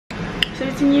So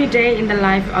it's a new day in the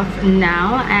life of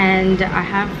now, and I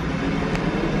have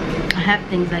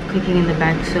things like cooking in the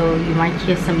back, so you might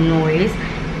hear some noise.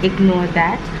 Ignore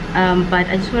that. But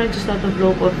I just wanted to start the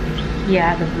vlog off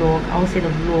here. The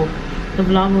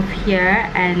vlog off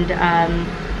here, and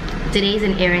today's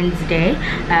an errands day.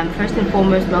 First and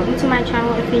foremost, welcome to my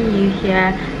channel. If you're new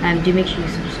here, do make sure you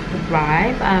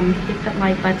subscribe, hit that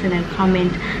like button and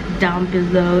comment down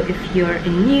below if you're a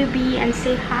newbie, and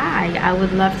say hi. I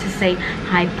would love to say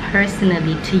hi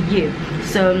personally to you.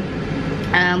 So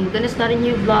we're gonna start a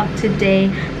new vlog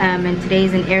today, and today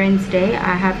is an errands day.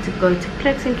 I have to go to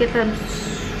Clicks and get some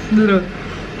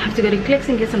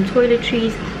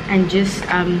toiletries and just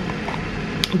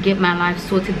get my life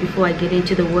sorted before I get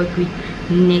into the work week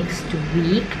next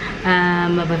week.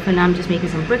 But for now I'm just making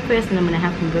some breakfast, and I'm gonna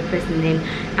have some breakfast, and then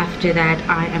after that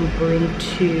I am going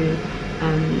to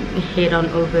head on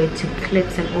over to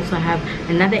Clicks, and also have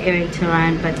another errand to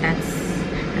run, but that's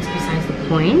besides the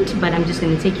point. But I'm just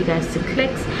going to take you guys to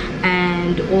Clicks,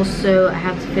 and also I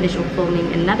have to finish off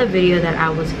filming another video that I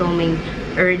was filming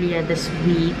earlier this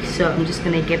week, so I'm just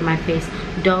gonna get my face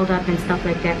dolled up and stuff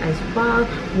like that as well,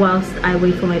 whilst I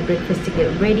wait for my breakfast to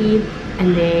get ready,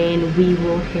 and then we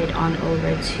will head on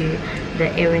over to the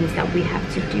errands that we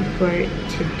have to do for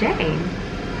today.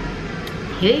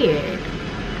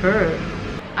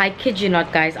 I kid you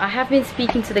not, guys, I have been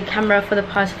speaking to the camera for the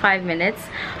past 5 minutes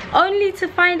only to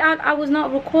find out I was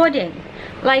not recording.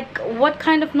 Like, what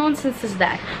kind of nonsense is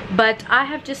that? But I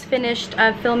have just finished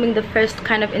filming the first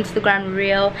kind of Instagram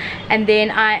reel, and then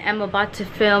I am about to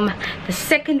film the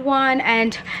second one.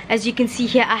 And as you can see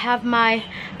here, I have my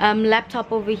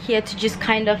laptop over here to just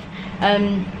kind of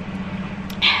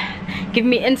give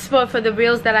me inspo for the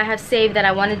reels that I have saved that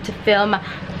I wanted to film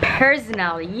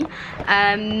personally.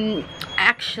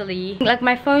 Actually, like,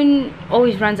 my phone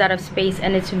always runs out of space,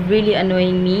 and it's really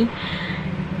annoying me.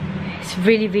 It's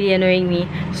really annoying me.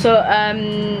 So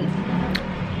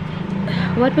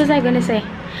what was I gonna say?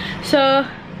 So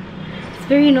it's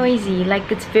very noisy,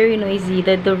 like, it's very noisy.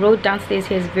 The road downstairs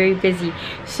here is very busy,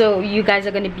 so you guys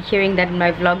are going to be hearing that in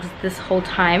my vlogs this whole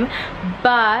time.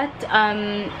 But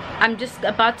I'm just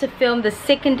about to film the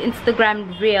second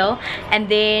Instagram reel, and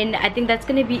then I think that's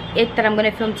going to be it that I'm going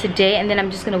to film today. And then I'm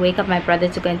just going to wake up my brother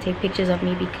to go and take pictures of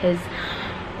me, because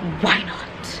why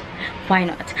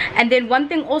not? And then one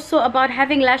thing also about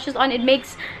having lashes on, it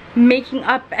makes making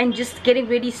up and just getting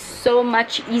ready so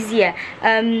much easier.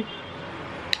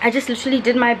 I just literally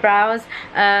did my brows,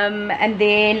 and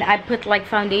then I put like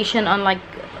foundation on like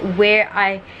where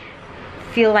I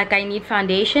feel like I need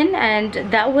foundation, and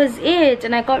that was it,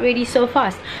 and I got ready so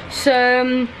fast.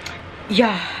 So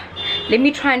yeah, let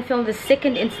me try and film the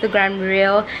second Instagram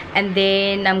reel, and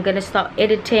then I'm gonna start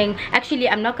editing. Actually,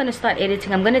 I'm not gonna start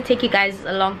editing, I'm gonna take you guys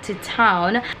along to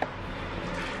town.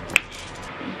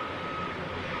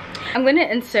 I'm gonna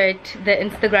insert the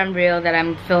Instagram reel that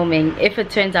I'm filming if it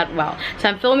turns out well. So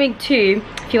I'm filming 2.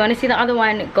 If you want to see the other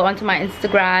one, go onto my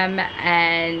Instagram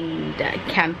and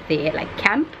camp there. Like,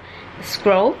 camp,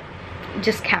 scroll,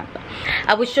 just camp.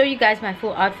 I will show you guys my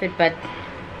full outfit, but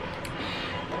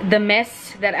the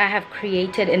mess that I have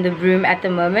created in the room at the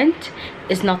moment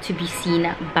is not to be seen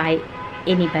by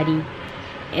anybody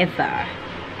ever.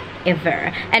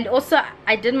 And also,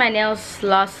 I did my nails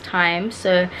last time,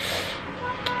 so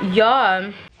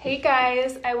yeah. Hey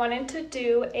guys, I wanted to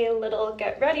do a little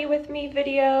get ready with me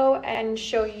video and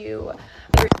show you.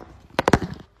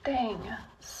 Dang,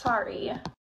 sorry.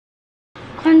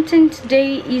 Content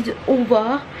day is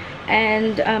over,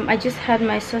 and I just had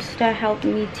my sister help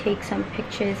me take some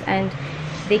pictures, and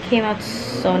they came out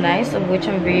so nice, of which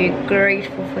I'm very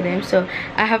grateful for them. So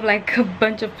I have like a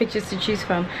bunch of pictures to choose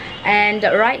from, and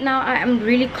right now I am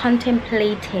really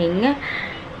contemplating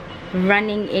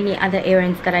running any other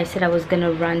errands that I said I was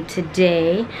gonna run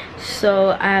today.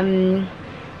 So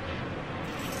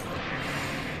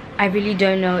I really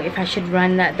don't know if I should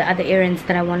run the other errands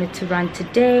that I wanted to run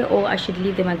today, or I should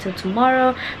leave them until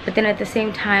tomorrow. But then at the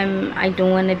same time, I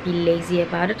don't want to be lazy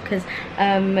about it, because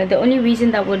the only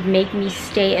reason that would make me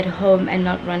stay at home and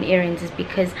not run errands is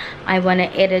because I want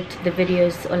to edit the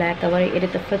videos, or like I want to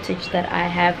edit the footage that I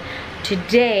have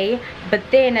today. But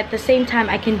then at the same time,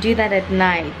 I can do that at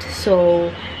night,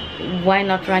 so why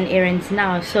not run errands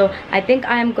now? So I think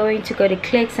I'm going to go to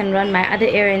Clicks and run my other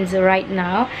errands right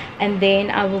now, and then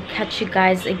I will catch you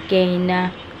guys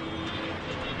again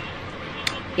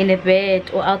in a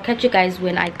bit, or I'll catch you guys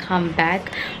when I come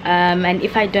back. And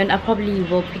if I don't, I probably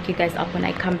will pick you guys up when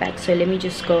I come back. So let me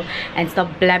just go and stop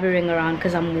blabbering around,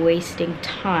 because I'm wasting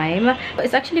time.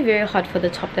 It's actually very hot for the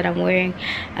top that I'm wearing,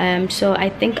 so I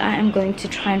think I am going to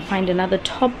try and find another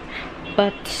top.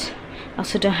 But I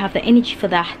also don't have the energy for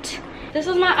that. This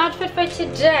is my outfit for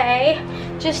today.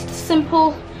 Just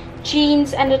simple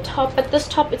jeans and a top, but this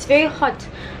top, it's very hot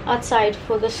outside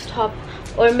for this top,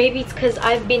 or maybe it's because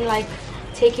I've been like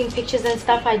taking pictures and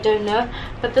stuff, I don't know.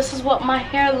 But this is what my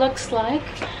hair looks like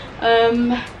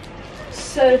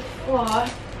so far,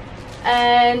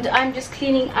 and I'm just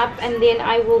cleaning up, and then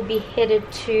I will be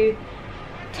headed to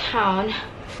town.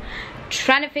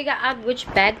 Trying to figure out which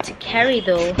bag to carry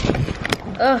though.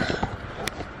 Ugh.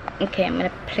 Okay, I'm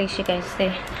gonna place you guys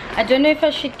there. I don't know if I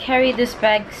should carry this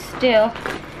bag still,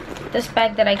 this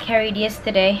bag that I carried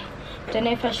yesterday. Don't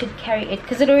know if I should carry it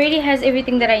because it already has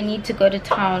everything that I need to go to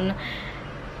town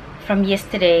from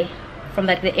yesterday, from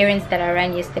like the errands that I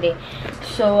ran yesterday.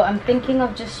 So I'm thinking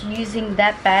of just using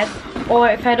that bag, or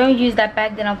if I don't use that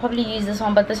bag then I'll probably use this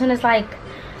one, but this one is like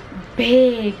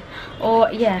big.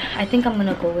 Or yeah, I think I'm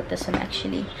gonna go with this one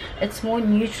actually. It's more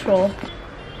neutral.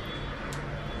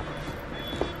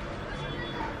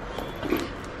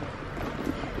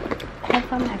 I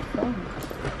found my phone.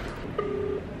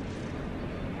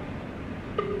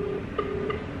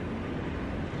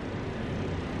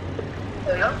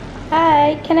 Hello?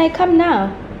 Hi, can I come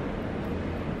now?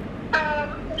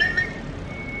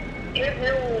 If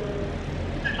you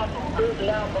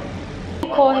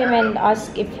Call him and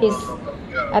ask if he's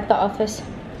at the office.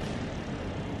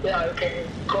 yeah, you can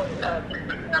call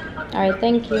Alright,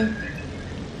 thank you.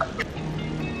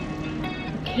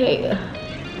 Okay.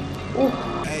 Ooh.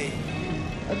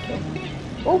 Okay.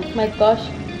 Oh my gosh.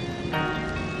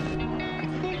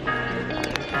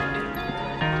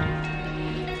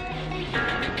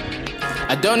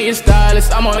 I don't need a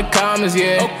stylist, I'm on the comments,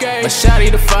 yeah. Okay. My shawty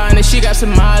the finest, she got some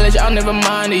mileage, I'll never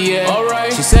mind it, yeah.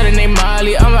 Alright. She said her name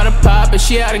Molly, I'm out of pop, but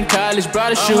she out in college. Brought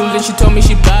her shoes and she told me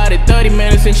she bought it. 30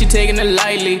 minutes and she taking it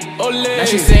lightly. Olé. Now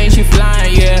she saying she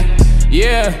flying, yeah.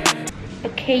 Yeah.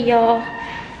 Okay, y'all.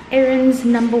 Errands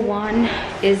number 1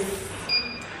 is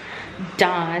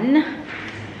done.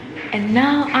 And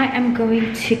now I am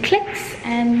going to Clicks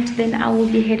and then I will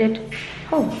be headed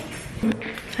home.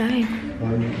 Hi.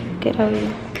 Good, how are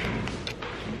you?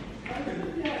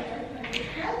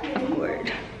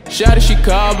 Awkward. Shawty she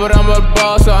called, but I'm a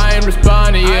boss, so I ain't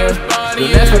responding, yeah.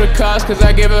 Don't ask for the cost, cause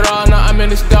I give it all, now I'm in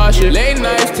the starship. Late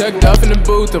nights, tucked up in the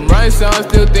booth, I'm writing songs,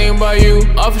 still thinking about you.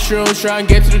 Off of shrooms, trying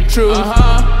to get to the truth.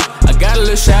 I got a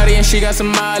little shawty and she got some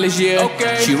mileage, yeah.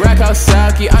 Okay. She rock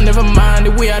Kawasaki, I never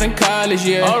minded, we out in college,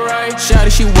 yeah. Alright.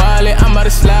 Shawty she wildin', I'm about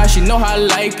to slide, she know how I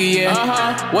like it,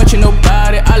 yeah. Watching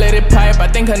nobody, I let it pipe, I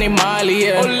think her name Molly,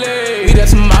 yeah. Olé. We got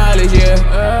some mileage, yeah.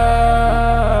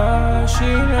 She know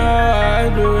I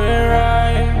do it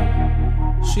right.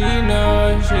 She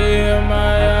knows she in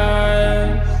my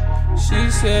eyes. She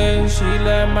says she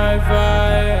like my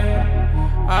vibe.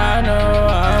 I know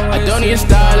I don't need a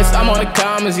stylist, I'm on the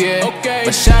comments, yeah. Okay.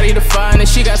 My shawty the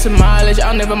finest, she got some mileage,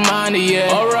 I'll never mind it,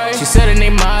 yeah. Alright. She said her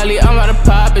name Molly, I'm out of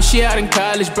pop, but she out in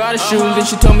college. Brought her shoes and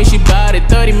she told me she bought it.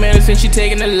 30 minutes and she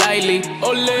taking it lightly.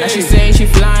 Olé. Now she saying she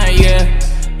flying, yeah.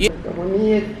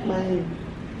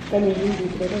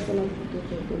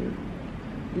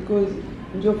 Because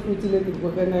your fruit let it go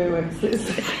access.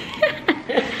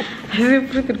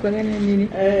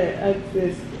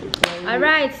 Access.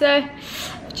 Alright, so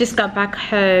just got back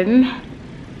home.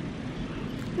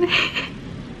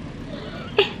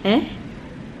 Eh?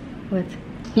 What?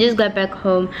 Just got back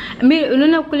home.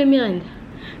 Miranda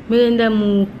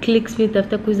mu clicks with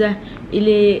after kuza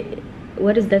ile,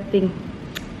 what is that thing?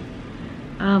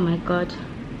 Oh my god.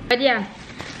 But yeah,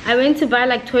 I went to buy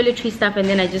like toiletry stuff and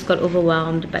then I just got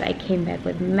overwhelmed, but I came back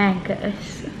with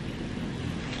mangoes.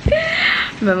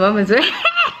 My mom is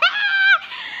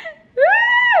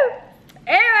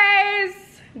anyways,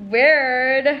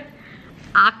 weird,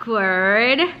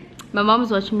 awkward. My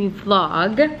mom's watching me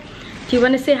vlog. Do you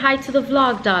want to say hi to the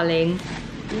vlog, darling?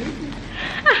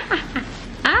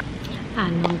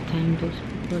 Long time, those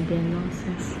people, they're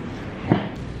nonsense.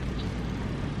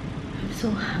 I'm so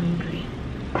hungry.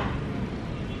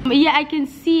 Yeah, I can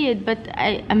see it, but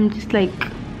I'm just like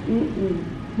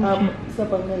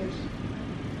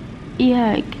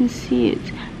yeah, I can see it.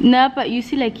 No, but you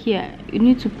see, like here, you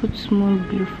need to put small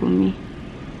blue for me.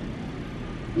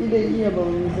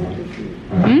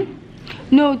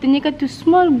 No, then you got to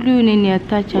small blue and you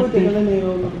attach it.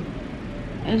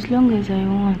 As long as I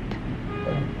want.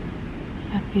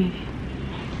 Happy.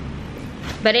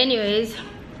 But anyways,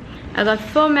 I got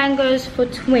 4 mangoes for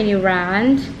 20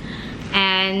 rand.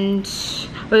 And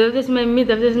well, this is my meat,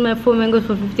 this is my 4 mangoes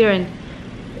for 50 rand.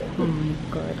 Oh my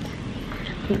god.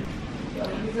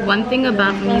 One thing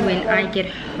about me when I get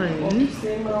home,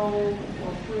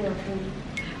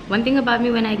 One thing about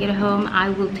me, when I get home, I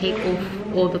will take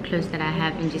off all the clothes that I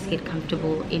have and just get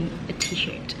comfortable in a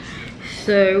t-shirt.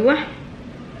 So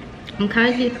I'm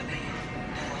currently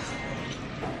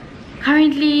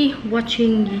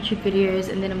watching YouTube videos,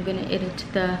 and then I'm gonna edit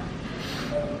the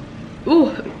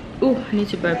I need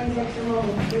to burp.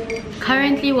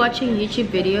 Currently watching YouTube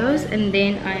videos, and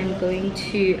then I'm going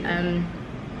to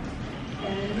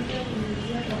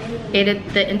edit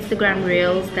the Instagram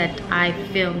reels that I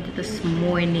filmed this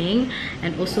morning,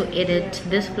 and also edit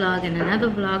this vlog and another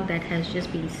vlog that has just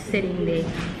been sitting there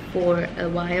for a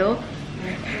while.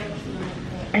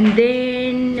 And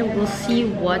then we'll see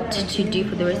what to do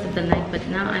for the rest of the night. But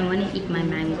now I want to eat my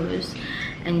mangoes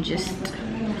and just,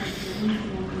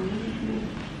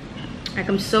 like,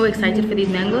 I'm so excited for these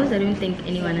mangoes. I don't think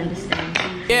anyone understands.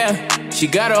 Yeah, she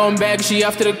got her own bag, she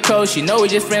off to the coast. She know we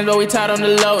just friends, but we tied on the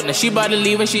low. Now she about to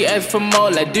leave and she asks for more.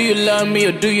 Like, do you love me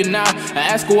or do you not? I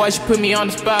ask her why she put me on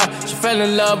the spot. She fell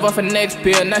in love off her next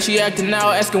pill. Now she acting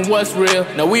out, asking what's real.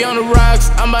 Now we on the rocks,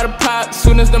 I'm about to pop.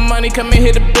 Soon as the money come in,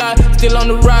 hit the block. Still on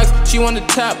the rocks, she on the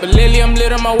top. But lately I'm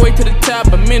lit on my way to the top.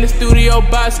 I'm in the studio,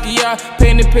 Basquiat,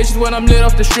 painting pictures when I'm lit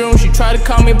off the shroom. She tried to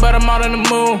call me, but I'm out on the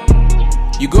moon.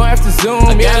 You gon' have to zoom.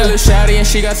 I got a little shawty and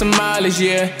she got some mileage,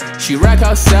 yeah. She rock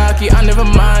out Saki, I never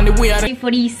minded. We out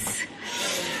for these.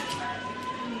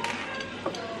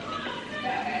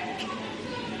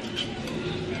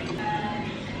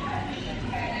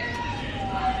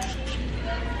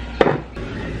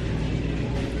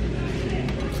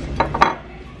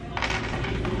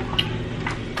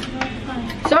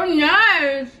 So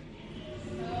nice.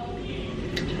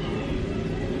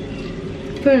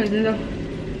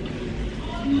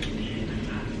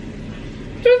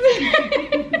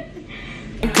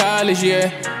 college, yeah.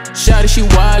 Shawty, she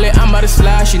wildin', I'm about to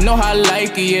slide. She know how I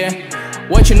like it, yeah.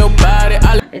 Watching nobody.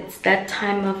 It's that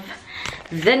time of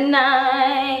the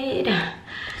night.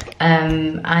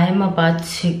 I am about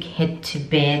to head to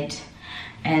bed,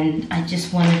 and I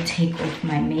just want to take off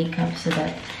my makeup so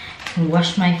that I can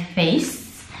wash my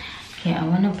face. Okay, I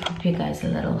want to pop you guys a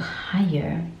little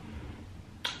higher.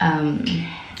 So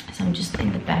I'm just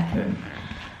in the bathroom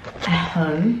at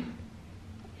home.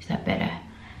 Is that better?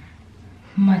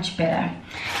 Much better.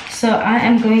 So I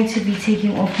am going to be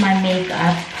taking off my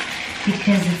makeup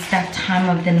because it's that time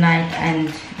of the night,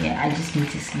 and yeah, I just need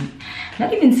to sleep.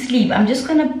 Not even sleep, I'm just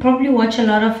gonna probably watch a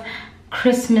lot of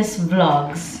Christmas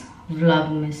vlogmases.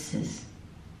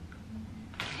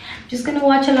 Just gonna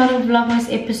watch a lot of vlogmas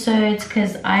episodes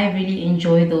because I really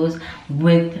enjoy those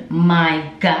with my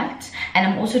gut, and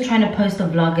I'm also trying to post a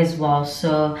vlog as well.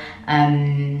 So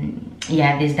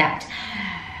yeah, there's that.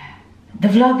 The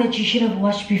vlog that you should have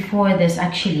watched before this,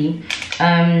 actually.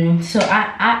 So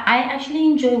I actually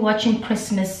enjoy watching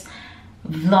Christmas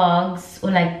vlogs, or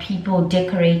like people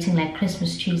decorating like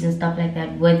Christmas trees and stuff like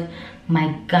that with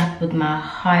my gut, with my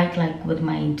heart, like with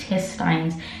my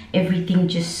intestines. Everything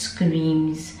just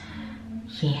screams,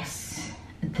 yes,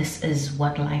 this is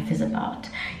what life is about,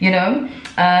 you know.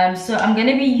 So I'm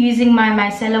gonna be using my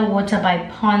micellar water by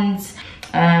Pond's.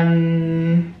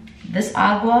 This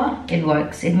agua, it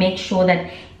works. It makes sure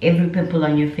that every pimple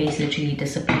on your face literally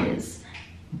disappears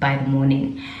by the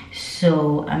morning.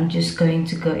 So I'm just going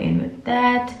to go in with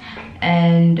that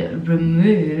and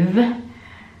remove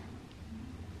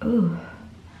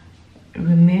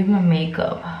my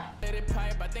makeup.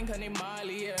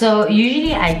 So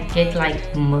usually I get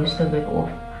like most of it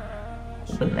off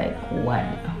with like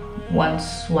one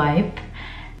swipe.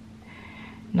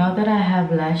 Now that I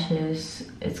have lashes,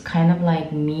 it's kind of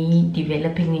like me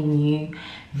developing a new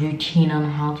routine on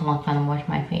how to like kind of wash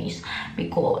my face,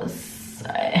 because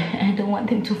I don't want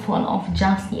them to fall off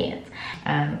just yet.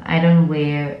 I don't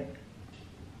wear,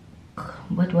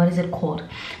 what is it called?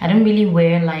 I don't really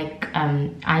wear like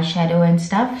eyeshadow and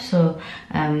stuff, so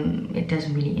it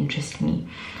doesn't really interest me.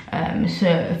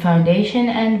 So foundation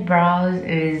and brows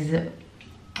is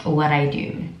what I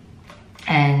do,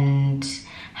 and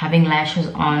having lashes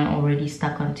on already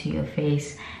stuck onto your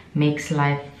face makes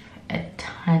life a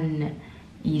ton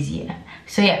easier.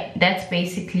 So yeah, that's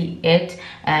basically it.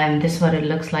 This is what it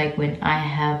looks like when I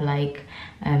have like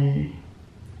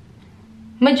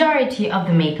majority of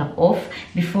the makeup off,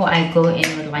 before I go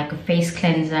in with like a face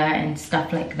cleanser and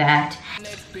stuff like that.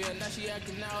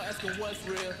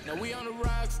 Now we on the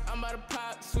rocks, I'm about to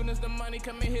pop. Soon as the money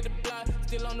come in, hit the block.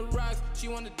 Still on the rocks, she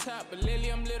on the top. But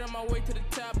lately I'm lit on my way to the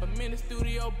top. I'm in the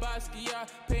studio, Basquiat,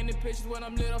 painting pictures when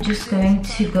I'm lit. Just going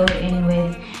to go in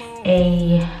with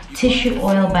a tissue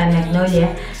oil by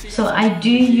Magnolia. So I do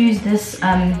use this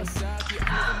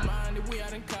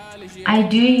I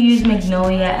do use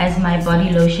Magnolia as my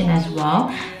body lotion as well.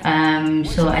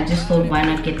 So I just thought, why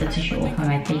not get the tissue off of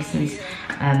my face, since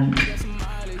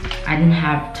I didn't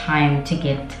have time to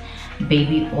get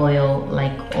baby oil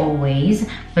like always.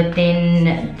 But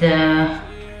then the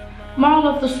moral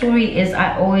of the story is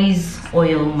I always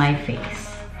oil my face.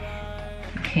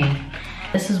 Okay,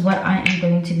 this is what I am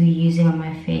going to be using on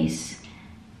my face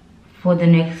for the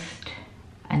next,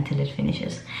 until it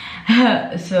finishes.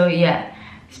 So yeah,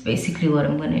 it's basically what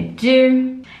I'm gonna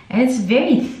do. And it's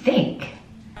very thick.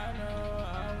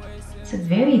 It's a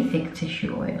very thick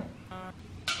tissue oil.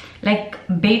 Like,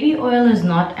 baby oil is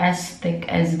not as thick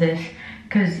as this,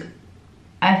 because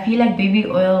I feel like baby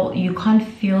oil, you can't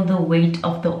feel the weight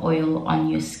of the oil on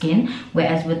your skin,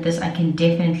 whereas with this I can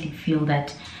definitely feel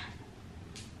that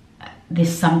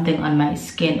there's something on my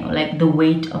skin, or like the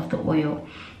weight of the oil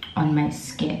on my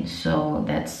skin. So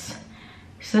it's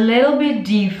a little bit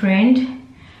different.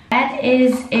 That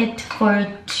is it for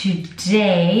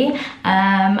today.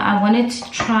 I wanted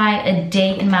to try a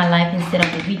day in my life instead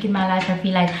of a week in my life. I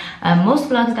feel like most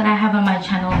vlogs that I have on my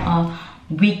channel are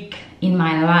week in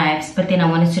my lives, but then I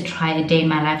wanted to try a day in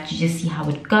my life to just see how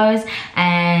it goes.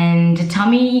 And tell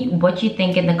me what you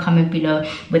think in the comment below,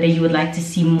 whether you would like to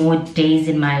see more days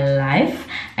in my life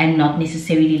and not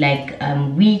necessarily like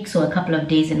weeks or a couple of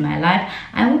days in my life.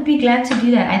 I would be glad to do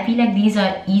that. I feel like these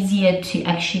are easier to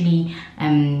actually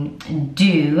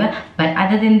do. But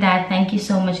other than that, thank you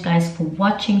so much guys for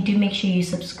watching. Do make sure you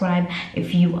subscribe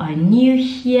if you are new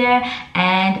here,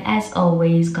 and as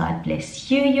always, God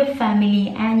bless you, your family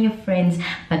and your friends,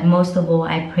 but most of all,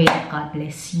 I pray that God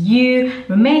bless you.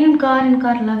 Remain in God and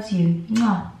God loves you.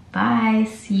 Mwah. Bye.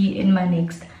 See you in my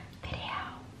next